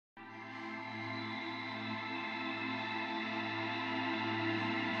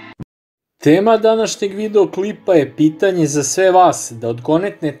Tema današnjeg videoklipa je pitanje za sve vas, da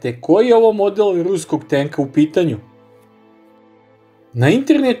odgonetnete koji je ovo model ruskog tenka u pitanju. Na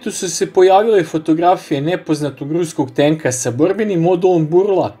internetu su se pojavile fotografije nepoznatog ruskog tenka sa borbenim modulom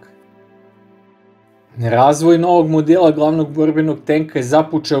Burlak. Razvoj novog modela glavnog borbenog tenka je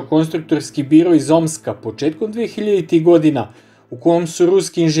započeo konstruktorski biro iz Omska početkom 2000. godina, u kojem su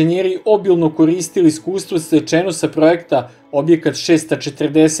ruski inženjeri obilno koristili iskustvo stečeno sa projekta objekat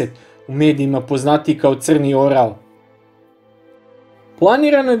 640, u medijima poznatiji kao crni oral.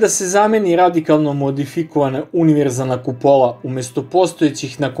 Planirano je da se zameni radikalno modifikovana univerzalna kupola umesto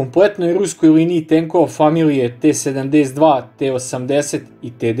postojećih na kompletnoj ruskoj liniji tenkova familije T-72, T-80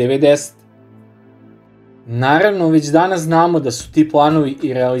 i T-90. Naravno, već danas znamo da su ti planovi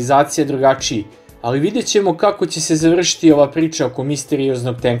i realizacija drugačiji, ali vidjet ćemo kako će se završiti ova priča oko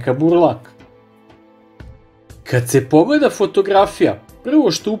misterioznog tenka Burlak. Kad se pogleda fotografija,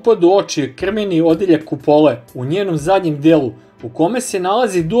 prvo što upada u oči je krmeni odeljak kupole u njenom zadnjem delu, u kome se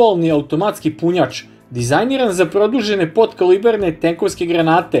nalazi dualni automatski punjač, dizajniran za produžene podkalibarne tenkovske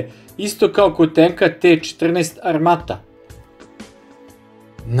granate, isto kao kod tenka T-14 Armata.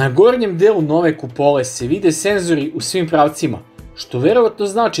 Na gornjem delu nove kupole se vide senzori u svim pravcima, što verovatno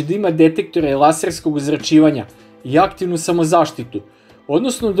znači da ima detektore laserskog ozračivanja i aktivnu samozaštitu,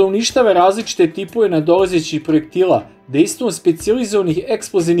 odnosno da uništava različite tipove nadolazećih projektila, dejstvom specijalizovanih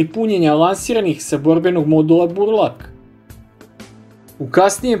eksplozivnih punjenja lansiranih sa borbenog modula Burlak. U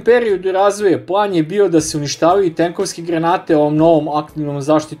kasnijem periodu razvoja plan je bio da se uništavaju i tenkovske granate ovom novom aktivnom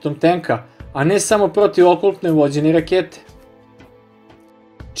zaštitom tenka, a ne samo protivoklopne vođene rakete.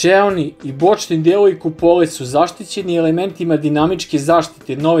 Čeoni i bočni delovi kupole su zaštićeni elementima dinamičke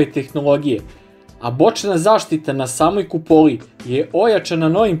zaštite nove tehnologije, a bočna zaštita na samoj kupoli je ojačana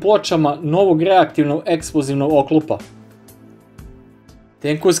novim pločama novog reaktivnog eksplozivnog oklopa.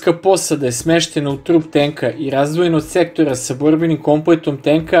 Tenkovska posada je smeštena u trup tenka i razdvojena od sektora sa borbenim kompletom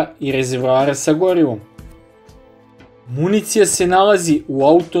tenka i rezervoara sa gorivom. Municija se nalazi u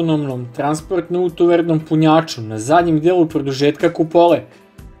autonomnom transportno-utovernom punjaču na zadnjem delu produžetka kupole,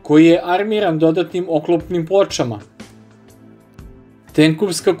 koji je armiran dodatnim oklopnim pločama.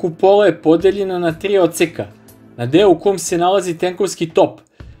 Tenkovska kupola je podeljena na 3 odseka, na deo u kom se nalazi tenkovski top,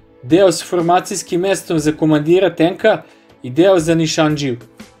 deo s formacijskim mestom za komandira tenka i deo za nišandžiju.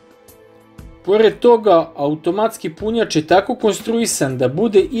 Pored toga, automatski punjač je tako konstruisan da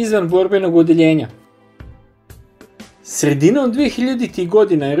bude izvan borbenog odeljenja. Sredinom 2000.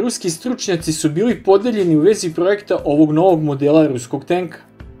 godina ruski stručnjaci su bili podeljeni u vezi projekta ovog novog modela ruskog tenka.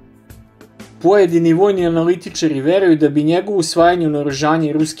 Pojedini vojni analitičari veruju da bi njegovo usvajanje u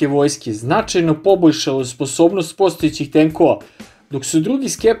naoružanje ruske vojske značajno poboljšalo sposobnost postojećih tenkova, dok su drugi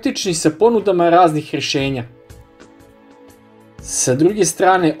skeptični sa ponudama raznih rešenja. Sa druge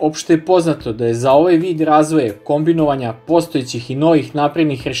strane, opšte je poznato da je za ovaj vid razvoja kombinovanja postojećih i novih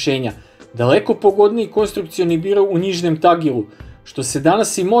naprednih rešenja daleko pogodniji konstrukcioni biro u nižnem tagilu, što se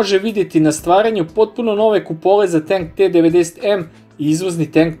danas i može vidjeti na stvaranju potpuno nove kupole za tenk T-90M i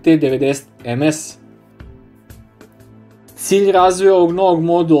izvozni tenk T-90MS. Cilj razvoja ovog novog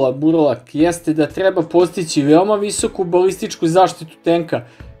modula Burlak jeste da treba postići veoma visoku balističku zaštitu tenka,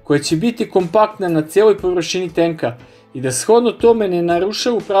 koja će biti kompaktna na cijeloj površini tenka i da shodno tome ne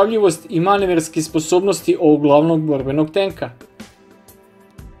narušava upravljivost i manevarske sposobnosti ovog glavnog borbenog tenka.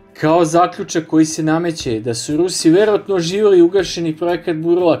 Kao zaključak koji se nameće je da su Rusi verovatno oživjeli ugašeni projekat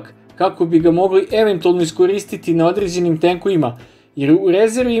Burlak kako bi ga mogli eventualno iskoristiti na određenim tenkovima, jer u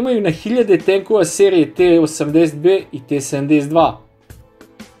rezervi imaju na hiljade tenkova serije T-80B i T-72.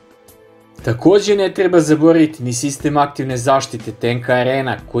 Takođe ne treba zaboraviti ni sistem aktivne zaštite tenka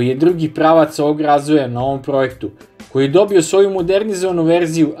Arena, koji je drugi pravac ovog razvoja na ovom projektu, koji je dobio svoju modernizovanu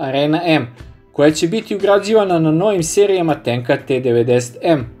verziju Arena M, koja će biti ugrađivana na novim serijama tenka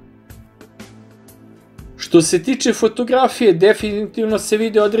T-90M. Što se tiče fotografije, definitivno se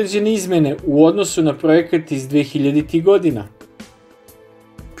vide određene izmene u odnosu na projekat iz 2000. godina.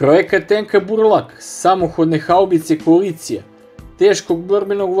 Projekat tenka Burlak, samohodne haubice koalicija, teškog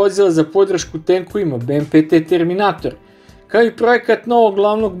borbenog vozila za podršku tenkovima MBT Terminator, kao i projekat novog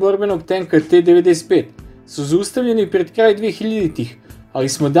glavnog borbenog tenka T-95, su zaustavljeni pred kraj 2000-ih, ali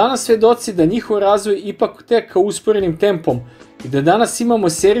smo danas svedoci da njihov razvoj ipak teka usporenim tempom i da danas imamo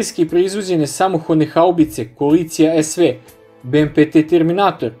serijski proizvođene samohodne haubice koalicija SV, MBT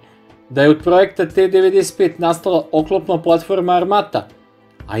Terminator, da je od projekta T-95 nastala oklopna platforma Armata,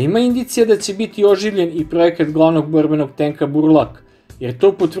 a ima indicija da će biti oživljen i projekat glavnog borbenog tenka Burlak, jer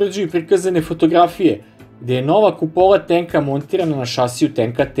to potvrđuju prikazane fotografije, gde je nova kupola tenka montirana na šasiju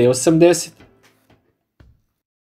tenka T-80.